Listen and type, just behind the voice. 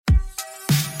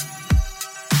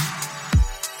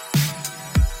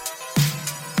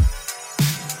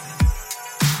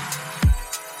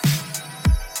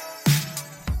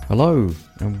Hello,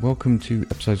 and welcome to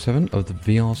episode 7 of the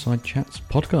VR Side Chats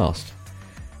podcast.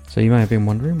 So you may have been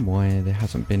wondering why there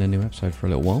hasn't been a new episode for a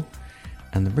little while,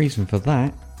 and the reason for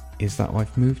that is that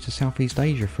I've moved to Southeast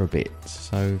Asia for a bit,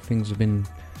 so things have been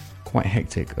quite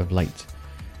hectic of late.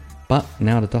 But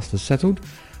now the dust has settled,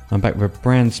 I'm back with a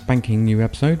brand spanking new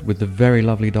episode with the very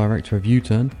lovely director of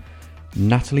U-Turn,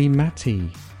 Natalie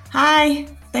Matty. Hi,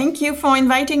 thank you for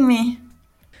inviting me.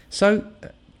 So,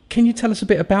 can you tell us a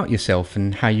bit about yourself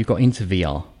and how you got into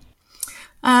VR?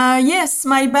 Yes,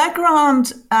 my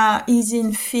background is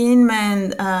in film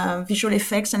and visual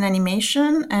effects and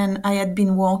animation, and I had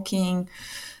been working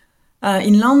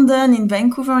in London, in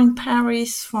Vancouver, in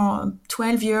Paris for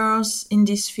 12 years in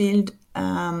this field,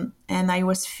 and I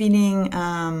was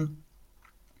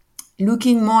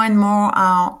looking more and more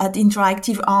at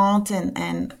interactive art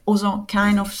and other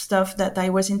kind of stuff that I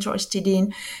was interested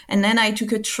in. And then I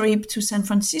took a trip to San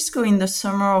Francisco in the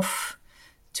summer of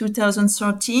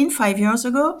 2013, 5 years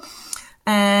ago.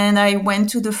 And I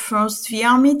went to the first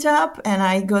VR meetup and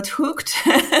I got hooked.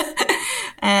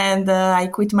 And I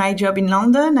quit my job in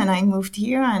London and I moved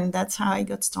here, and that's how I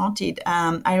got started.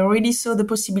 I already saw the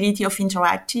possibility of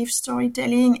interactive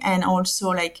storytelling and also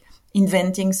like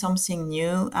inventing something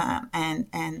new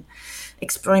and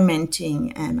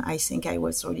experimenting, and I think I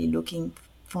was really looking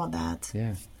for that.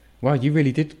 Yeah. Well, you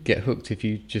really did get hooked if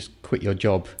you just quit your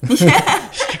job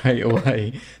straight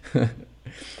away.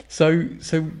 So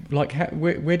like,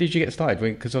 where did you get started?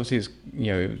 Because obviously it's,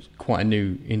 it was quite a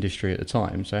new industry at the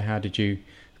time. So how did you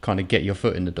kind of get your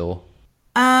foot in the door?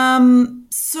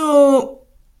 So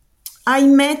I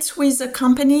met with a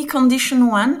company, Condition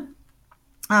One,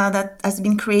 that has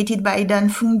been created by Dan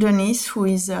Fung Denis, who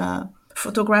is a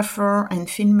photographer and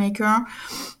filmmaker.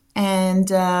 And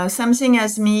something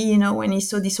as me, when he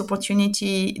saw this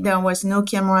opportunity, there was no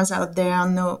cameras out there,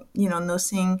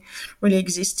 nothing really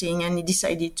existing. And he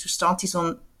decided to start his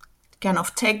own kind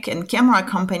of tech and camera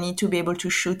company to be able to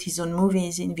shoot his own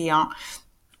movies in VR.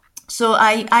 So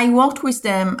I worked with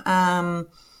them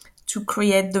to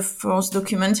create the first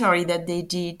documentary that they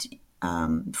did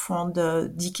for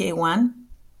the DK1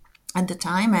 at the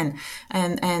time,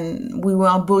 and we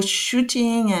were both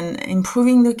shooting and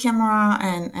improving the camera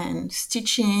and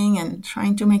stitching and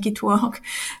trying to make it work.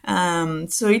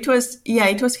 So it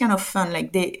was kind of fun.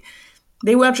 Like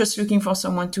they were just looking for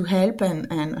someone to help, and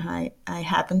I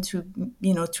happened to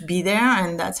to be there,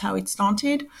 and that's how it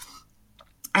started.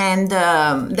 And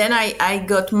then I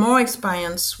got more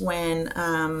experience when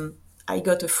I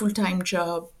got a full-time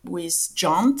job with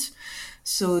Jaunt.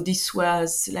 So this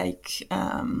was like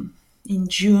in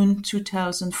June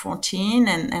 2014,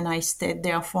 and I stayed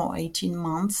there for 18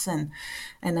 months, and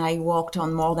I worked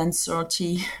on more than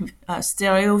 30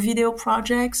 stereo video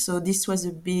projects. So this was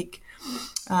a big,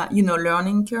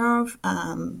 learning curve,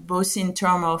 both in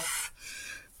terms of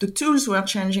the tools were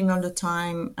changing all the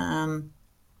time,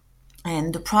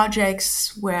 and the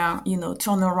projects were,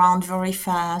 turn around very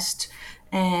fast,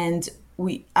 and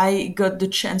I got the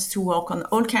chance to work on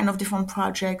all kinds of different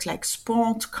projects like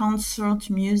sport,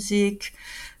 concert, music,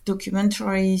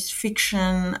 documentaries,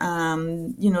 fiction.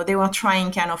 They were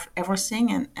trying kind of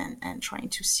everything and trying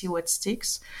to see what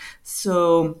sticks.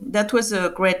 So that was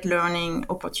a great learning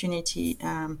opportunity.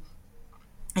 And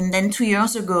then 2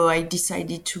 years ago, I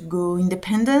decided to go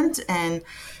independent and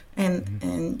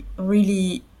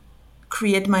really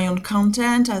create my own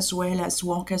content as well as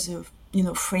work as a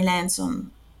freelance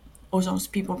on other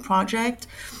people project,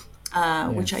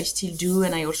 which I still do,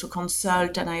 and I also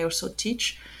consult and I also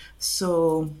teach.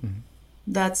 So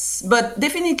but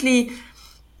definitely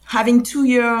having 2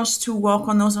 years to work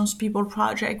on other people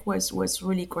project was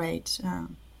really great.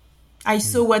 I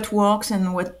saw what works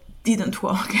and what didn't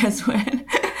work as well.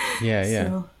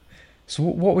 Yeah. So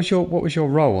what was your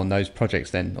role on those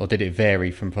projects then, or did it vary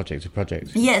from project to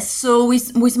project? Yes. So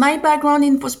with my background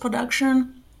in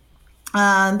post-production,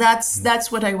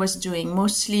 that's what I was doing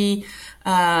mostly.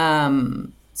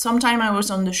 Sometime I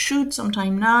was on the shoot,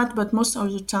 sometime not, but most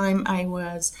of the time I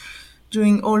was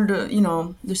doing all the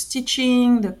the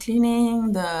stitching, the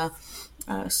cleaning, the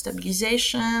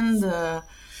stabilization, the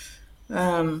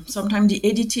sometimes the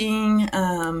editing,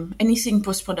 anything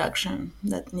post-production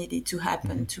that needed to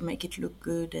happen to make it look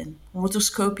good, and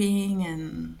rotoscoping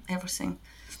and everything.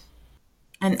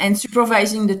 And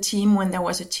supervising the team when there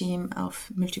was a team of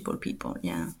multiple people,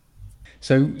 yeah.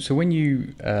 So when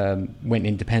you went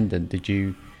independent,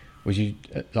 was you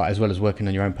like, as well as working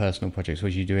on your own personal projects,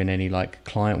 was you doing any like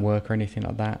client work or anything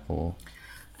like that, or?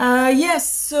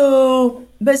 Yes. So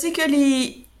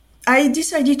basically, I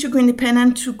decided to go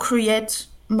independent to create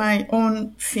my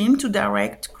own film, to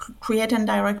create and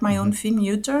direct my own film,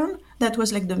 U-Turn, That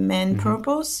was like the main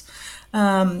purpose.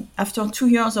 After 2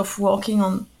 years of working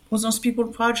on Others People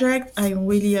project, I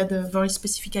really had a very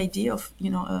specific idea of,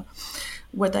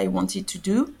 what I wanted to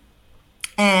do.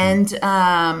 And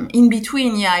in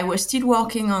between, I was still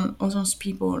working on Others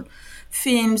People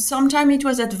films. Sometimes it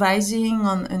was advising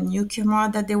on a new camera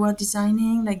that they were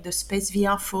designing, like the Space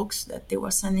VR folks, that they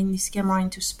were sending this camera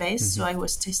into space. So I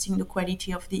was testing the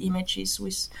quality of the images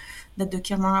with the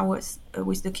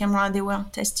camera they were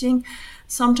testing.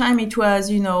 Sometimes it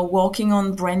was, working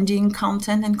on branding,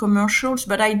 content, and commercials.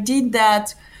 But I did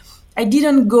that. I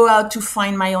didn't go out to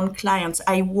find my own clients.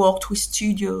 I worked with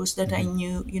studios that I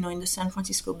knew, in the San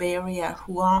Francisco Bay Area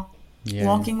who are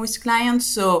working with clients.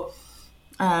 So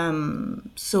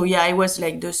I was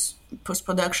like this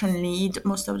post-production lead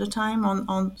most of the time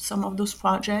on some of those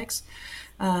projects.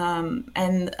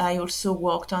 And I also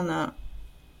worked on a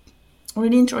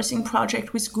really interesting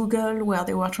project with Google where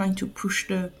they were trying to push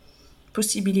the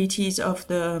possibilities of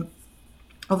their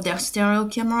stereo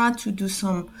camera to do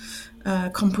some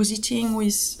compositing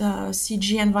with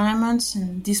CG environments,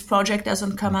 and this project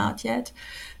hasn't come out yet.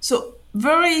 So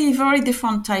very, very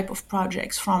different type of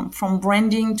projects, from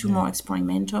branding to more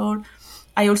experimental.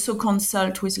 I also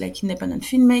consult with like independent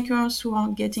filmmakers who are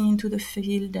getting into the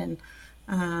field, and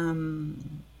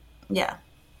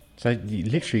So you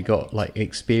literally got like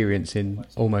experience in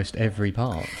almost every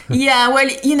part. Yeah, well,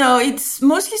 it's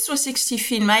mostly 360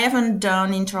 film. I haven't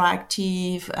done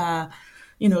interactive,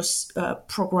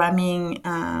 programming,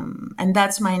 and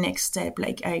that's my next step.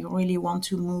 Like, I really want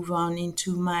to move on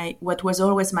into what was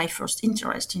always my first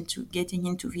interest into getting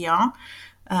into VR,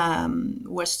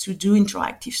 was to do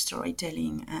interactive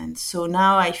storytelling. And so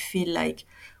now I feel like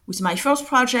with my first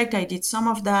project, I did some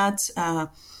of that.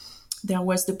 There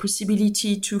was the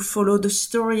possibility to follow the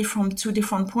story from 2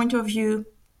 different points of view,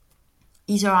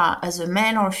 either as a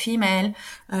male or female.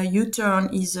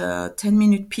 U-Turn is a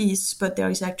 10-minute piece, but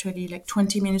there is actually like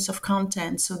 20 minutes of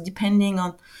content. So depending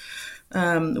on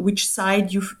which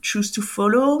side you choose to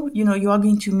follow, you are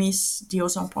going to miss the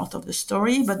other part of the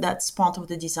story, but that's part of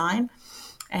the design.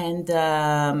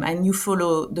 And you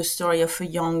follow the story of a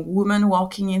young woman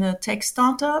working in a tech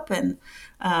startup, and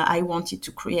I wanted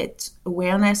to create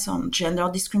awareness on gender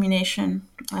discrimination.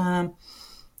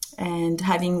 And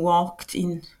having worked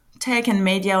in tech and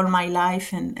media all my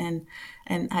life, and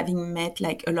having met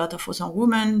like a lot of other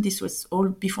women, this was all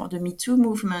before the Me Too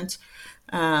movement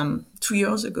 2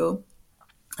 years ago.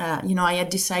 I had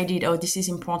decided, this is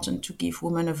important to give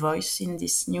women a voice in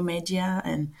this new media,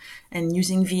 and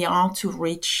using VR to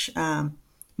reach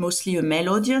mostly a male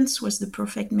audience was the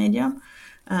perfect medium.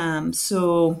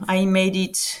 So I made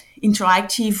it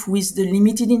interactive with the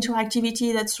limited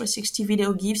interactivity that 360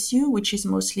 video gives you, which is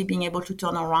mostly being able to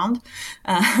turn around.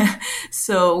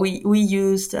 So we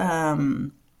used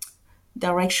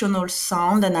directional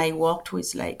sound, and I worked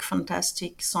with like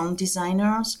fantastic sound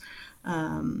designers,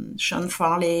 Sean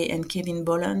Farley and Kevin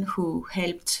Bolan, who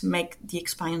helped make the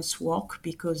experience work,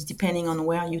 because depending on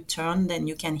where you turn, then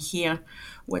you can hear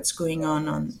what's going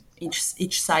on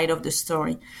each side of the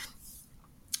story.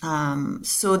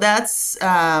 So that's,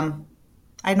 I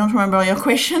don't remember your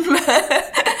question, but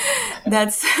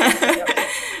that's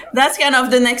kind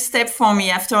of the next step for me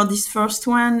after this first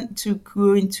one, to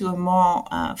go into a more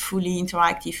fully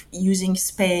interactive, using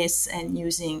space and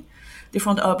using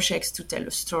different objects to tell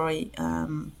a story.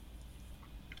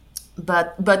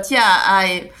 But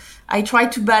yeah, I try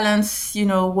to balance,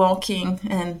 working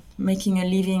and making a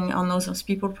living on Others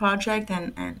People project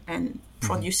and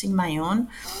producing my own.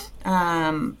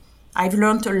 I've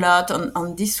learned a lot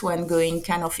on this one, going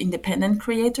kind of independent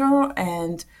creator,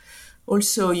 and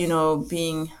also,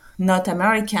 being not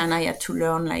American, I had to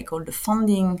learn like all the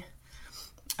funding,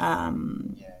 how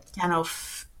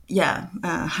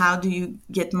do you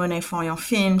get money for your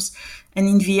films? And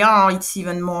in VR, it's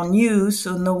even more new,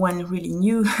 so no one really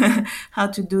knew how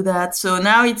to do that. So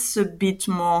now it's a bit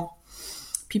more,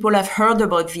 people have heard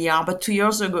about VR, but 2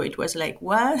 years ago it was like,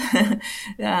 what?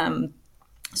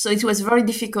 So it was very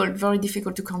difficult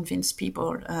to convince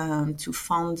people to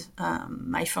fund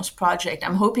my first project.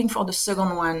 I'm hoping for the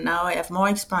second one. Now I have more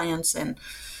experience, and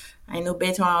I know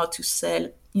better how to sell,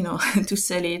 to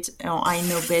sell it, or I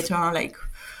know better like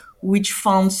which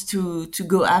funds to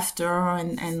go after,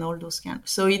 and all those kind.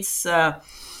 So it's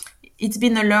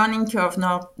been a learning curve,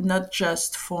 not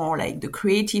just for like the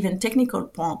creative and technical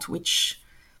part, which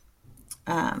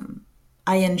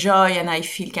I enjoy and I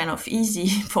feel kind of easy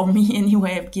for me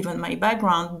anyway, given my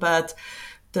background, but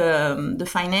the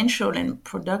financial and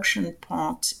production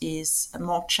part is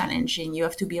more challenging. You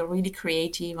have to be really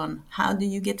creative on how do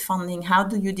you get funding, how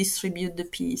do you distribute the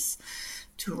piece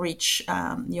to reach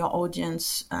your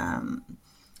audience.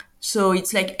 So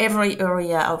it's like every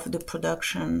area of the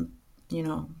production,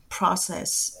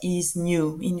 process is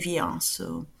new in VR.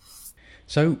 So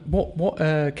what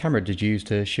camera did you use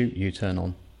to shoot U-Turn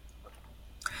on?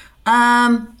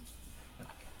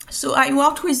 So I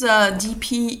worked with a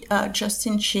DP,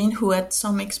 Justin Chin, who had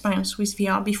some experience with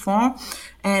VR before,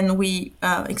 and we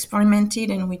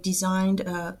experimented and we designed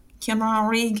a camera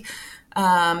rig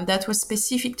that was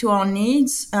specific to our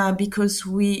needs because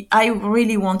I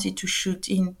really wanted to shoot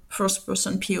in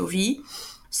first-person POV,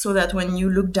 so that when you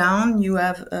look down, you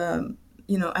have a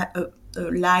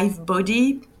live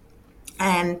body,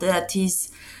 and that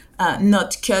is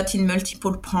not cut in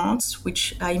multiple parts.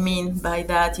 Which I mean by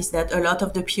that is that a lot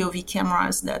of the POV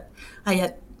cameras that I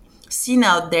had seen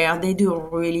out there, they do a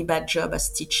really bad job at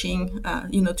stitching,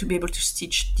 to be able to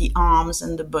stitch the arms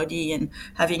and the body and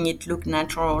having it look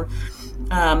natural.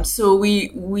 So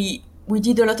we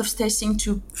did a lot of testing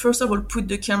to, first of all, put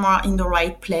the camera in the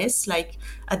right place, like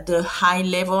at the high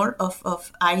level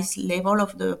of eyes level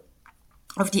of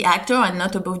the actor and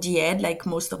not above the head, like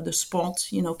most of the sport,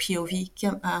 POV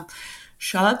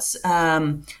shots.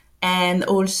 And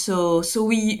also, so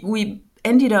we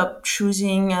ended up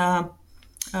choosing a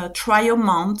trio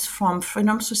mount from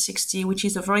Freedom 360, which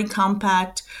is a very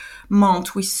compact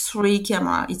mount with 3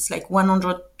 cameras. It's like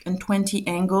 120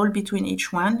 angle between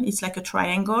each one. It's like a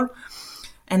triangle.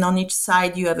 And on each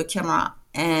side, you have a camera.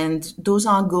 And those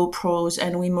are GoPros,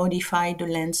 and we modified the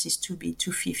lenses to be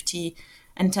 250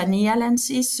 and Tamiya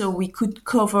lenses, so we could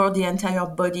cover the entire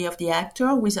body of the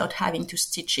actor without having to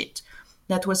stitch it.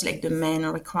 That was like the main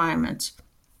requirement.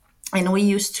 And we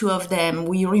used 2 of them.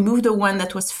 We removed the one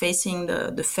that was facing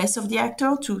the face of the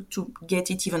actor to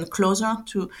get it even closer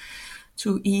to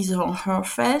his or her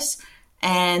face.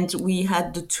 And we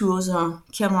had the 2 other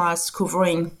cameras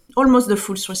covering almost the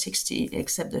full 360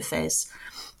 except the face.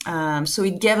 So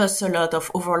it gave us a lot of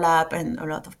overlap and a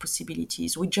lot of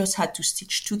possibilities. We just had to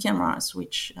stitch 2 cameras,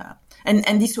 which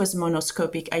and this was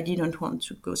monoscopic. I didn't want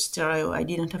to go stereo. I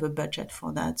didn't have a budget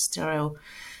for that. Stereo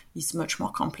is much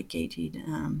more complicated.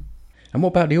 And what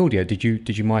about the audio? Did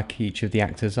you mic each of the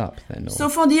actors up then? Or? So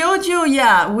for the audio,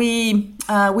 yeah, we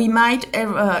mic'd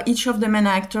each of the main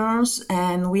actors,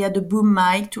 and we had a boom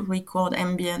mic to record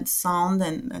ambient sound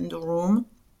and the room.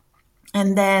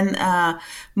 And then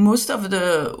most of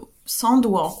the sound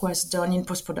work was done in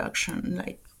post-production,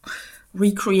 like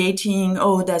recreating,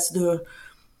 does the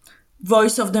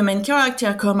voice of the main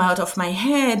character come out of my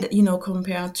head,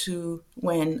 compared to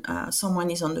when someone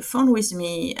is on the phone with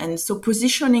me. And so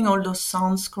positioning all those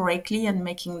sounds correctly and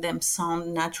making them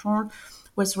sound natural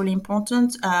was really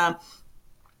important.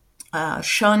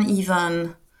 Sean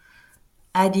even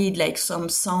added like some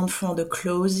sound for the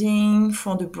closing,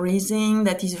 for the breathing,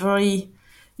 that is very,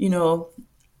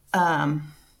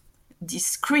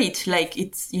 discreet. Like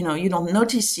it's, you don't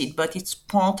notice it, but it's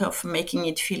part of making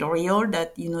it feel real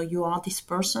that, you are this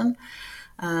person.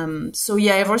 So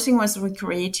yeah, everything was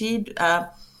recreated.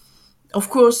 Of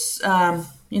course,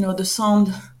 the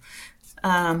sound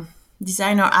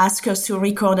designer asked us to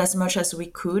record as much as we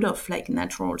could of like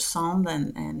natural sound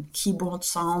and keyboard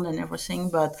sound and everything,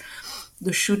 but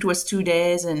the shoot was 2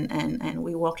 days and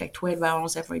we worked like 12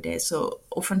 hours every day. So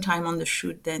oftentimes on the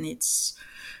shoot, then it's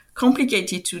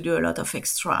complicated to do a lot of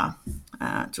extra,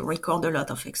 to record a lot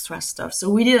of extra stuff. So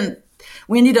we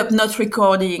ended up not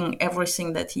recording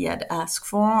everything that he had asked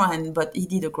for, but he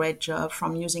did a great job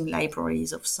from using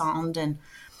libraries of sound and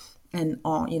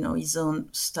his own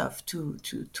stuff to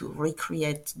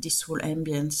recreate this whole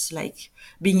ambience, like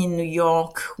being in New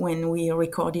York when we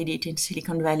recorded it in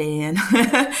Silicon Valley and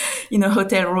in a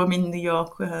hotel room in New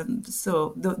York.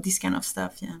 So this kind of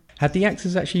stuff, yeah. Had the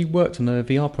actors actually worked on a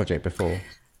VR project before?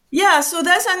 Yeah, so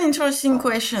that's an interesting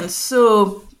question.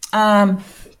 So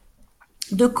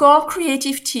the core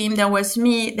creative team, there was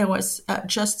me, there was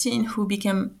Justin, who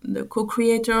became the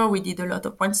co-creator. We did a lot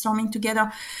of brainstorming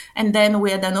together. And then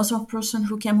we had another person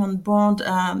who came on board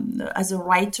as a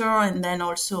writer. And then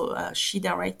also she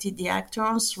directed the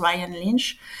actors, Ryan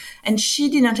Lynch. And she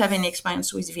didn't have any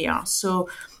experience with VR. So,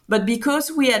 but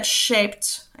because we had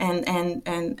shaped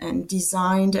and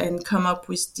designed and come up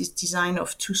with this design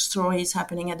of 2 stories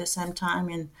happening at the same time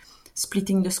and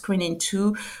splitting the screen in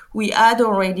 2, we had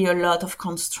already a lot of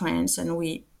constraints, and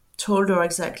we told her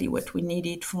exactly what we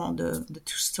needed for the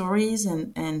 2 stories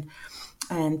and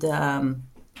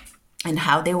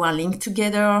how they were linked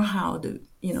together, how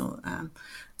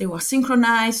they were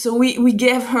synchronized. So we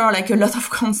gave her like a lot of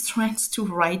constraints to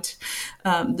write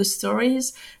the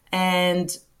stories,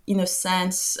 and in a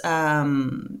sense,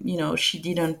 she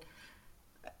didn't.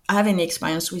 have any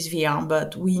experience with VR,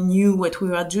 but we knew what we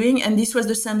were doing. And this was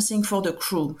the same thing for the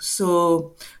crew.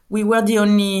 So we were the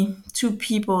only two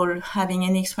people having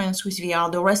any experience with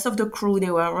VR. The rest of the crew,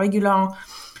 they were regular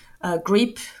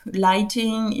grip,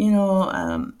 lighting,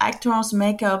 actors,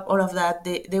 makeup, all of that.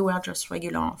 They were just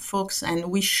regular folks. And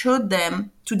we showed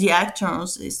them to the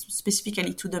actors,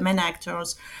 specifically to the main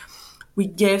actors. We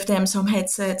gave them some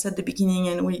headsets at the beginning,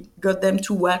 and we got them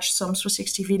to watch some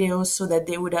 360 videos so that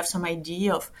they would have some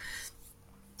idea of,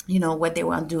 what they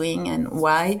were doing and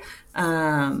why.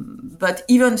 But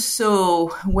even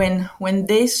so, when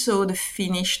they saw the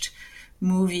finished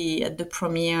movie at the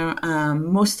premiere,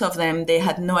 most of them, they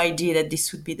had no idea that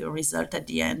this would be the result at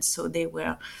the end. So they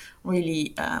were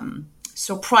really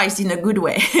surprised in a good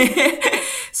way.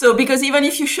 So, because even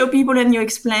if you show people and you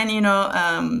explain,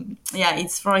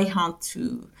 it's very hard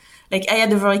to, I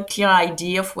had a very clear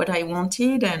idea of what I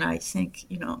wanted. And I think,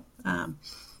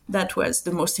 that was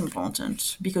the most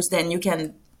important, because then you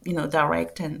can,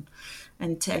 direct and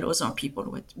tell other people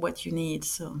what you need.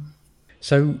 So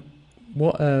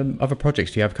what other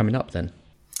projects do you have coming up then?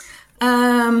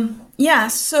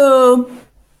 So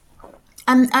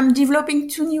I'm developing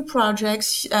 2 new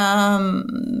projects,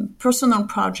 personal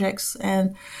projects,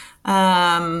 and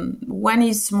one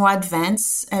is more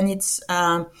advanced, and it's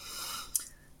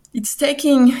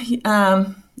taking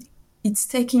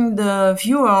the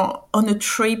viewer on a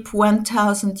trip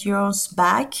 1,000 years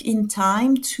back in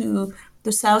time to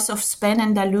the south of Spain,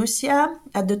 Andalusia,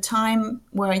 at the time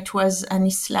where it was an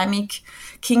Islamic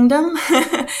kingdom.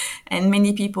 And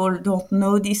many people don't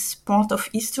know this part of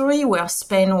history, where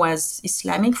Spain was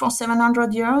Islamic for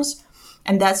 700 years.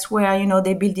 And that's where,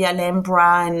 they built the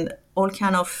Alhambra and all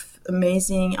kind of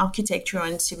amazing architecture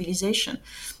and civilization.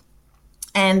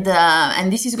 And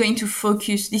this is going to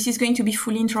be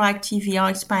fully interactive VR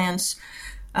experience,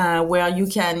 where you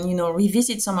can,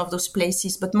 revisit some of those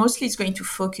places, but mostly it's going to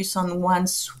focus on one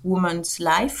woman's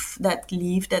life that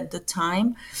lived at the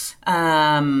time.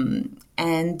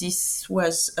 And this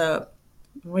was a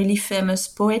really famous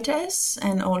poetess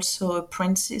and also a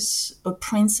princess.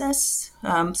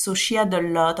 So she had a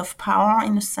lot of power,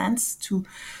 in a sense, to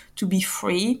be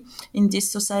free in this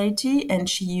society, and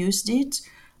she used it.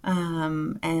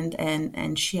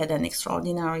 And she had an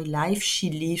extraordinary life. She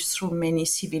lived through many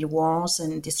civil wars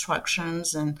and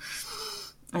destructions and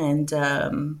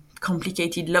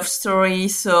complicated love story.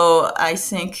 So I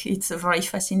think it's a very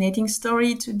fascinating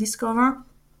story to discover,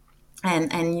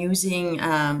 and using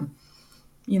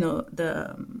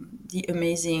the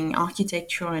amazing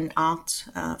architecture and art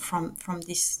from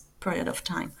this period of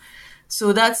time.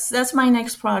 So that's my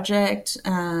next project,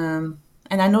 and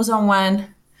another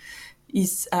one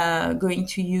is going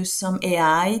to use some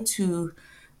AI to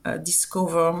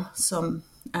discover some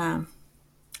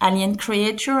alien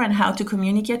creature and how to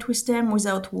communicate with them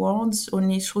without words,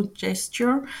 only through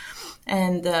gesture.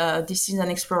 And this is an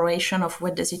exploration of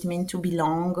what does it mean to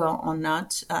belong or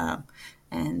not.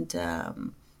 And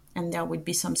there would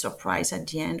be some surprise at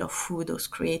the end of who those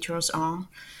creatures are.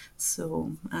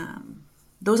 So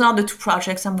those are the 2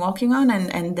 projects I'm working on.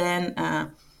 And then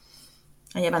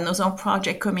I have another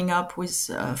project coming up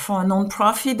with for a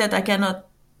non-profit that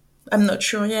I'm not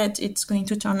sure yet it's going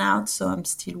to turn out, so I'm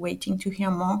still waiting to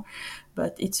hear more,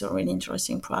 but it's a really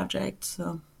interesting project.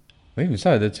 So, well, even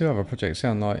so, the 2 other projects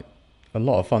sound like a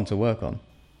lot of fun to work on.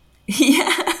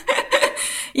 Yeah,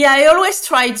 I always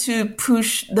try to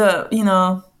push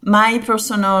my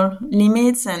personal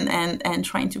limits and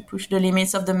trying to push the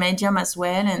limits of the medium as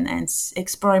well, and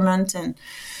experiment and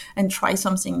try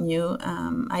something new.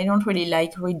 I don't really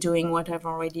like redoing what I've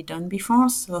already done before.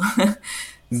 So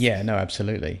yeah, no,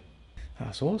 absolutely.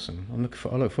 That's awesome. I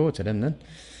look forward to them then.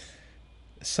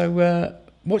 So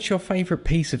what's your favourite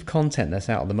piece of content that's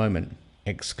out at the moment,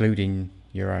 excluding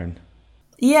your own?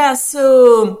 Yeah,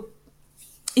 so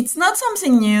it's not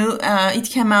something new. It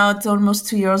came out almost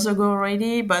 2 years ago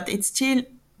already, but it's still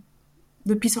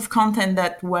the piece of content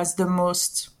that was the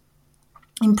most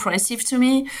impressive to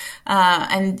me,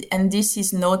 and this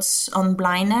is Notes on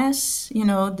Blindness.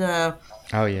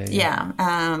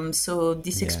 So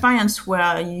this experience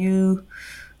where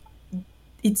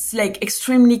it's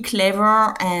extremely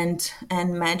clever and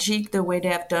magic the way they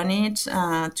have done it,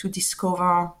 to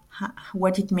discover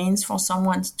what it means for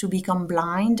someone to become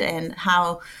blind, and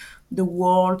how the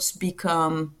worlds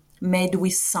become made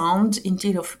with sound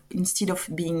instead of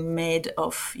being made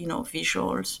of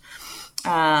visuals.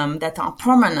 That are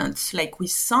permanent, like with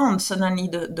sound, suddenly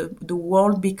the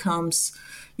world becomes,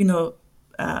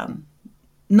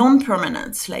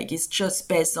 non-permanent. Like it's just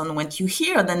based on what you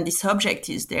hear, then this object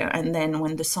is there, and then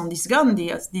when the sound is gone,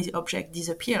 the object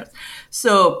disappears.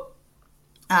 So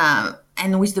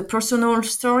And with the personal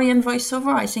story and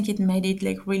voiceover, I think it made it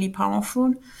like really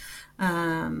powerful.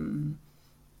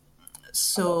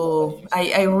 So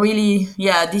I really,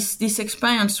 this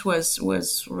experience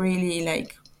was really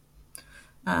like,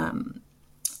 how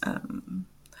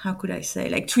could I say,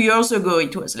 like 2 years ago,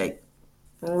 it was like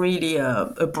really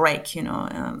a break,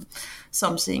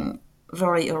 something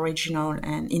very original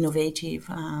and innovative.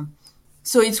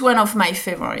 So it's one of my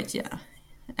favorite,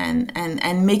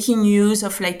 and making use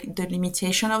of like the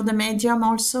limitation of the medium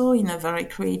also in a very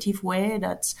creative way.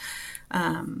 That's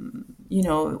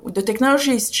the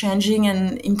technology is changing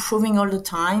and improving all the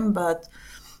time, but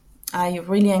I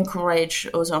really encourage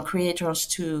other creators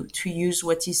to use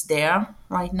what is there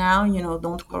right now.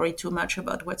 Don't worry too much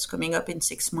about what's coming up in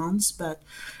 6 months, but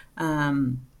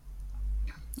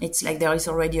it's like there is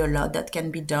already a lot that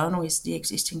can be done with the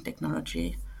existing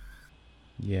technology.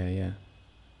 Yeah,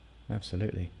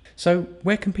 absolutely. So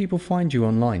where can people find you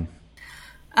online?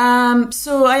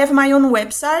 So I have my own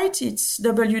website. It's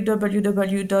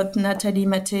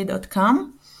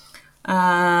www.nataliemate.com.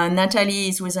 Natalie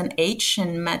is with an H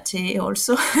and Mate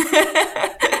also.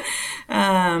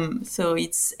 So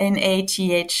it's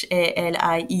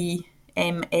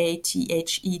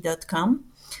NATHALIEMATHE.com.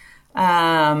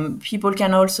 People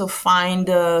can also find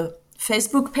a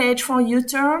Facebook page for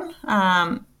U-Turn,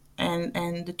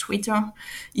 and the Twitter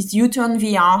is U-Turn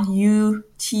VR,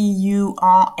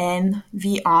 UTURN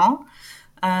VR.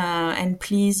 And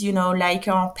please, like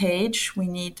our page. We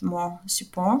need more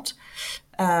support.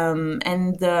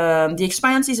 And the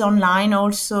experience is online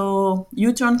also.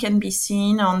 U-Turn can be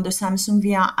seen on the Samsung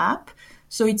VR app.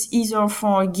 So it's either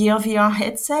for a Gear VR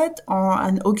headset or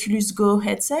an Oculus Go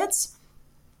headset.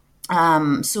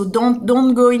 So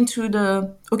don't go into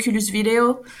the Oculus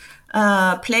Video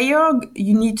player.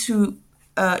 You need to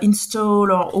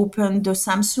install or open the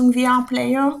Samsung VR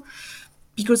player.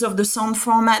 Because of the sound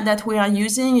format that we are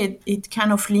using, it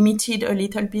kind of limited a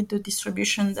little bit the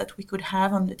distribution that we could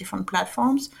have on the different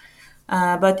platforms.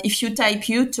 But if you type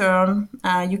U-Turn,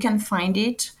 you can find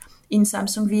it in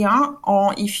Samsung VR,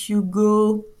 or if you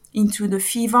go into the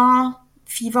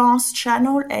FIVARS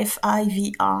channel,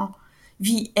 FIVARS,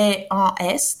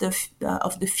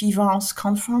 of the FIVARS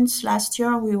conference last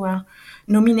year, we were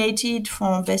nominated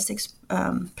for best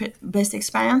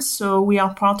experience. So we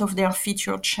are part of their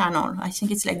featured channel. I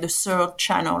think it's like the third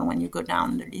channel when you go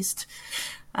down the list.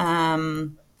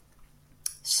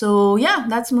 So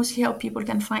that's mostly how people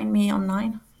can find me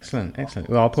online. Excellent.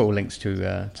 Well, I'll put all links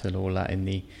to all that in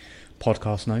the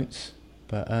podcast notes.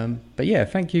 But yeah,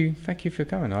 thank you for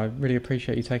coming. I really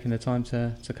appreciate you taking the time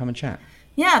to come and chat.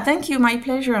 Yeah, thank you. My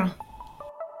pleasure.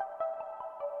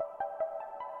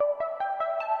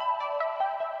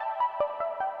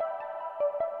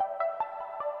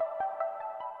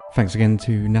 Thanks again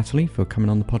to Natalie for coming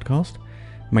on the podcast.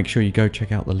 Make sure you go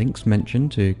check out the links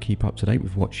mentioned to keep up to date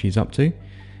with what she's up to.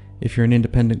 If you're an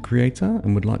independent creator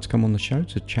and would like to come on the show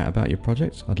to chat about your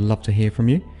projects, I'd love to hear from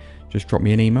you. Just drop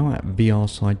me an email at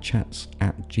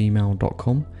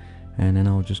vrsidechats@gmail.com and then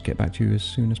I'll just get back to you as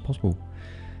soon as possible.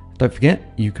 Don't forget,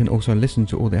 you can also listen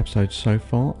to all the episodes so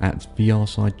far at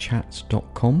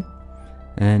vrsidechats.com,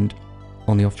 and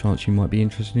on the off chance you might be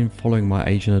interested in following my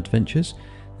Asian adventures,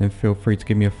 then feel free to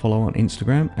give me a follow on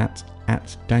Instagram at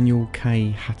Daniel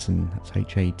K. Hatton. That's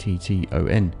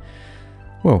Hatton.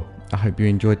 Well, I hope you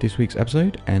enjoyed this week's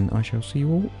episode, and I shall see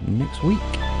you all next week.